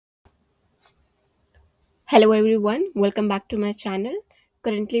Hello everyone, welcome back to my channel.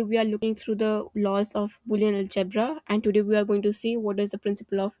 Currently we are looking through the laws of Boolean Algebra, and today we are going to see what is the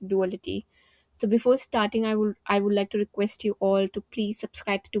principle of duality. So before starting I would like to request you all to please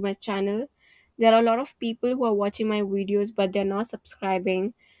subscribe to my channel. There are a lot of people who are watching my videos but they're not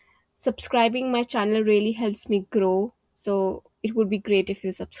subscribing. Subscribing my channel really helps me grow. So it would be great if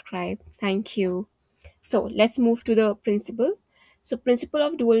you subscribe. Thank you. So let's move to the principle. So principle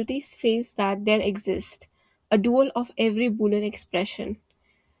of duality says that there exists a dual of every Boolean expression.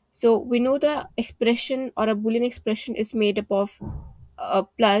 So we know the expression or a Boolean expression is made up of a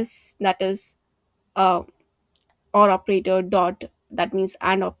plus, that is uh, or operator, dot, that means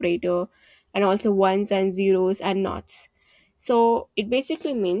and operator, and also ones and zeros and nots. So it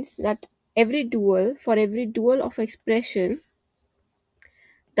basically means that for every dual of expression,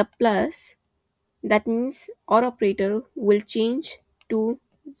 the plus, that means or operator, will change to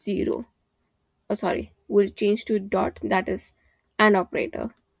 0, will change to dot, that is an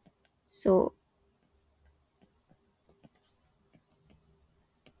operator. So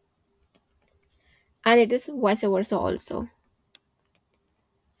and it is vice versa also,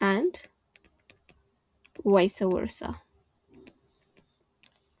 and vice versa.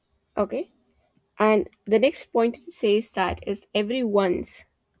 Okay, and the next point it says that is every ones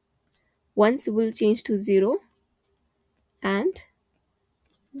will change to 0 and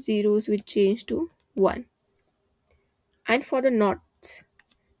zeros will change to 1. And for the nots,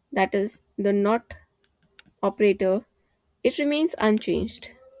 that is the not operator, it remains unchanged.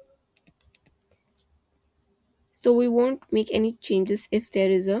 So we won't make any changes if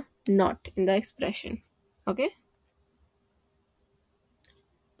there is a not in the expression. Okay,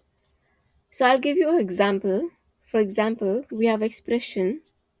 so I'll give you an example. For example, we have expression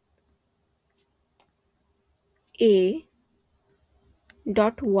a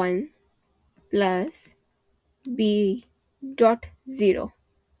dot 1 plus b dot 0.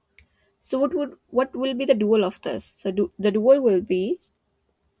 So what will be the dual of this? So the dual will be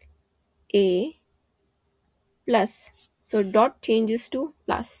a plus, so dot changes to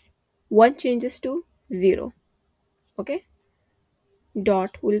plus, 1 changes to 0. Okay,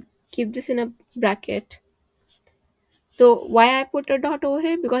 dot will keep this in a bracket. So why I put a dot over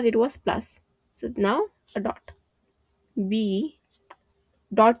here? Because it was plus, so now a dot. B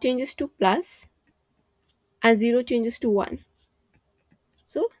dot changes to plus and 0 changes to 1.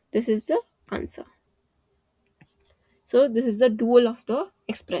 So this is the answer. So this is the dual of the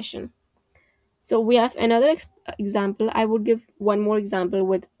expression. So we have another example. I would give one more example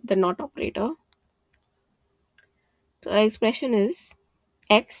with the not operator. So the expression is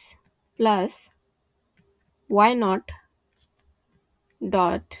x plus y naught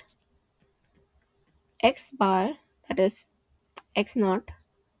dot x bar, that is x naught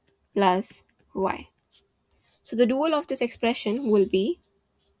plus y. So the dual of this expression will be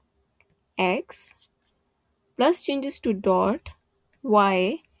x plus changes to dot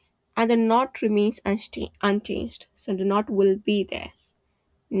y, and the not remains unchanged. So the not will be there.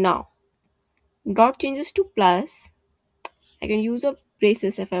 Now dot changes to plus, I can use a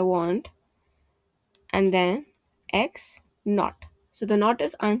braces if I want, and then x not. So the not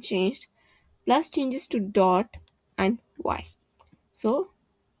is unchanged, plus changes to dot and y. So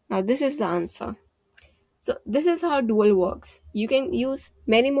now this is the answer. So this is how dual works. You can use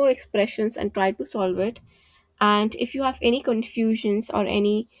many more expressions and try to solve it. And if you have any confusions or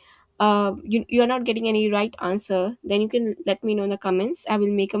any you're not getting any right answer, then you can let me know in the comments. I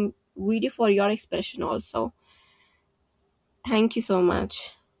will make a video for your expression also. Thank you so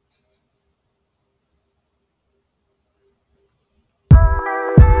much.